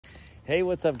Hey,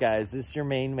 what's up, guys? This is your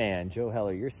main man, Joe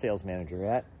Heller, your sales manager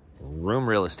at Room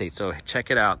Real Estate. So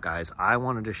check it out, guys. I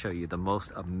wanted to show you the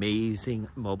most amazing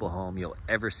mobile home you'll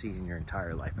ever see in your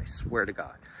entire life. I swear to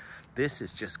God, this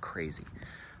is just crazy.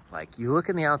 Like, you look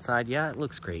in the outside, yeah, it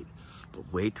looks great, but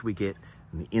wait till we get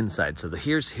in the inside. So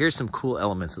here's some cool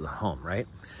elements of the home, right?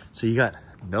 So you got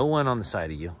no one on the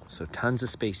side of you, so tons of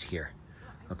space here.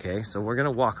 Okay, so we're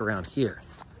gonna walk around here.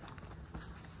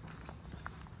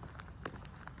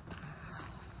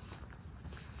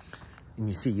 And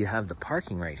you see, you have the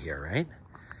parking right here, right?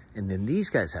 And then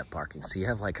these guys have parking, so you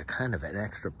have like a kind of an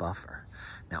extra buffer.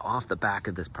 Now, off the back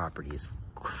of this property is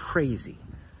crazy.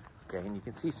 Okay, and you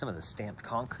can see some of the stamped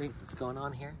concrete that's going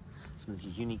on here. Some of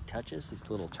these unique touches, these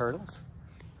little turtles.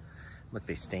 Look,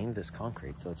 they stained this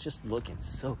concrete, so it's just looking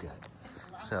so good.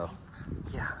 So,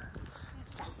 yeah.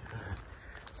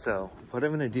 So what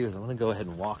I'm gonna do is I'm gonna go ahead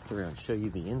and walk through and show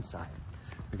you the inside.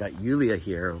 We got Yulia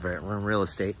here over at Room Real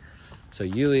Estate. So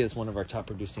Yulia is one of our top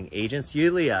producing agents.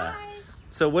 Yulia, hi.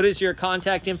 So what is your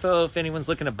contact info if anyone's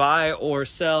looking to buy or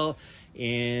sell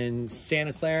in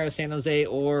Santa Clara, San Jose,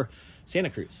 or Santa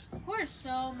Cruz? Of course.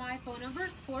 So my phone number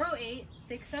is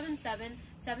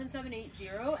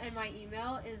 408-677-7780, and my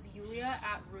email is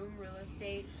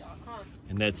yulia@roomrealestate.com.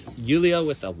 And that's Yulia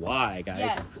with a Y, guys.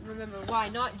 Yes, remember Y,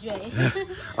 not J.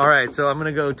 All right, so I'm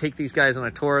gonna go take these guys on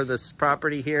a tour of this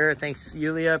property here. Thanks,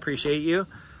 Yulia, appreciate you.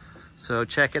 So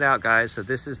check it out, guys. So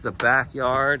this is the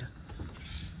backyard.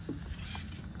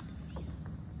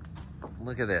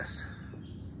 Look at this.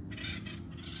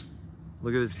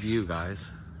 Look at this view, guys.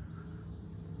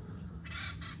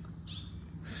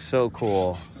 So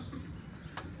cool.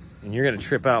 And you're gonna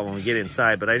trip out when we get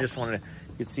inside, but I just wanted to,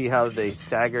 you can see how they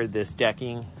staggered this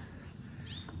decking.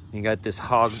 You got this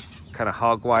kind of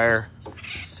hog wire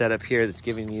set up here that's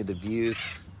giving you the views.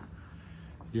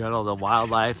 You got all the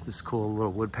wildlife, this cool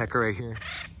little woodpecker right here.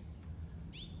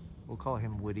 We'll call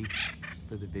him Woody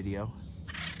for the video.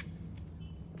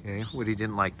 Okay, Woody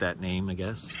didn't like that name, I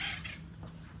guess.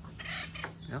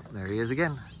 Yep, there he is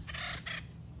again.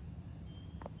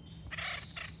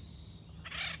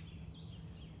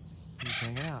 He's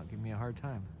hanging out, giving me a hard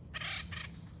time.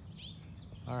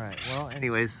 All right, well,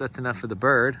 anyways, that's enough for the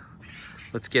bird.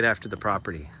 Let's get after the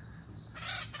property.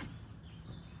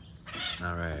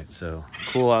 All right, so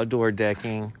cool outdoor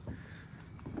decking,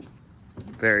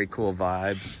 very cool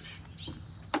vibes.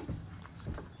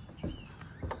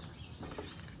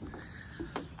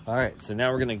 All right, so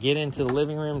now we're gonna get into the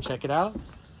living room, check it out.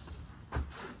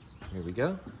 Here we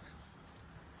go.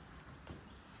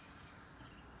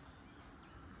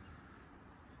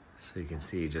 So you can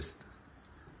see just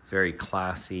very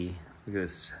classy. Look at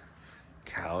this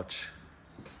couch,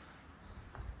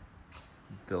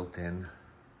 built-in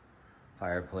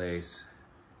fireplace.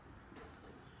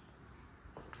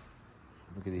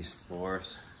 Look at these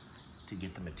floors to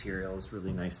get the materials,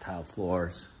 really nice tile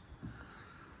floors.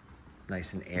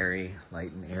 Nice and airy,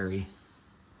 light and airy.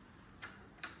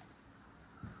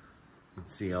 You can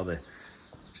see all the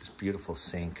just beautiful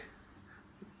sink.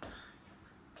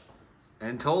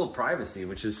 And total privacy,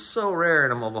 which is so rare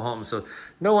in a mobile home. So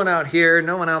no one out here,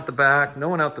 no one out the back, no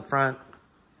one out the front,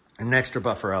 and an extra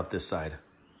buffer out this side.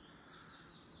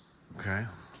 Okay.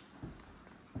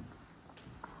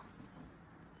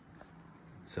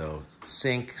 So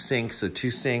sink, so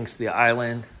two sinks, the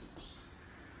island.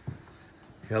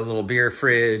 You got a little beer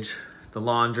fridge, the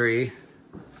laundry.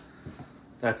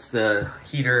 That's the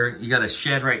heater. You got a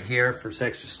shed right here for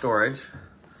extra storage.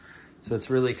 So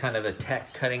it's really kind of a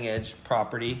tech cutting edge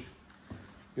property.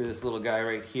 Look at this little guy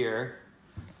right here.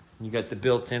 You got the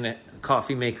built-in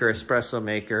coffee maker, espresso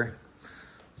maker.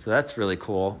 So that's really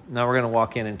cool. Now we're gonna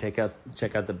walk in and check out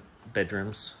the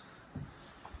bedrooms.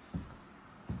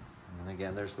 And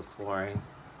again, there's the flooring.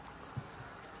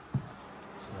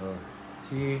 So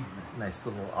see, nice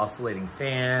little oscillating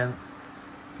fan,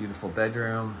 beautiful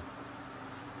bedroom.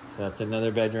 So that's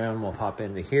another bedroom. We'll pop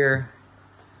into here.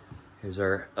 Here's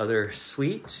our other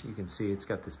suite. You can see it's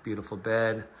got this beautiful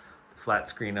bed, flat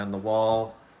screen on the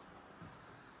wall.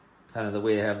 Kind of the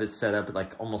way they have this set up,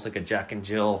 like almost like a Jack and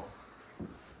Jill.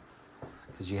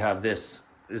 Because you have this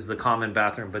is the common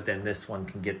bathroom, but then this one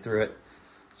can get through it.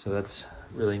 So that's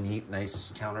really neat,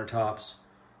 nice countertops.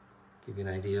 Give you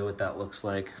an idea what that looks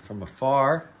like from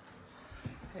afar.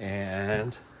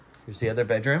 And here's the other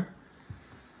bedroom.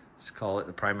 Let's call it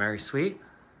the primary suite.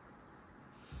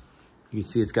 You can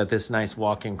see it's got this nice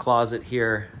walk-in closet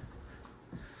here.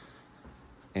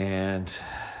 And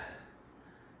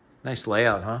nice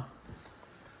layout, huh?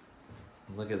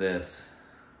 Look at this.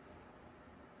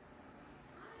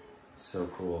 So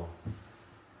cool.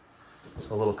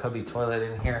 So a little cubby toilet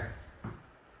in here.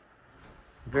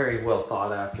 very well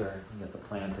thought after. You got the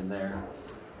plant in there.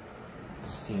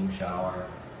 Steam shower.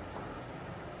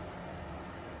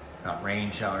 Got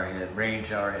rain shower head, rain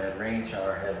shower head, rain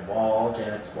shower head, wall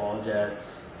jets, wall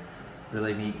jets.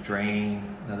 Really neat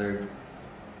drain. Another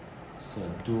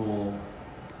dual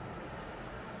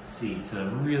seats. A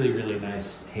really, really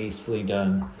nice, tastefully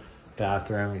done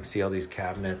bathroom. You can see all these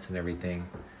cabinets and everything.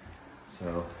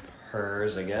 So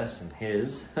hers, I guess, and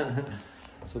his.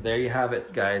 So there you have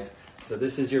it, guys. So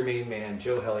this is your main man,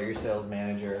 Joe Heller, your sales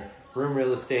manager. Room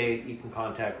Real Estate. You can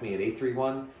contact me at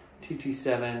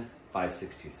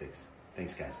 831-227-5626.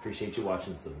 Thanks, guys. Appreciate you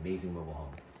watching this amazing mobile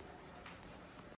home.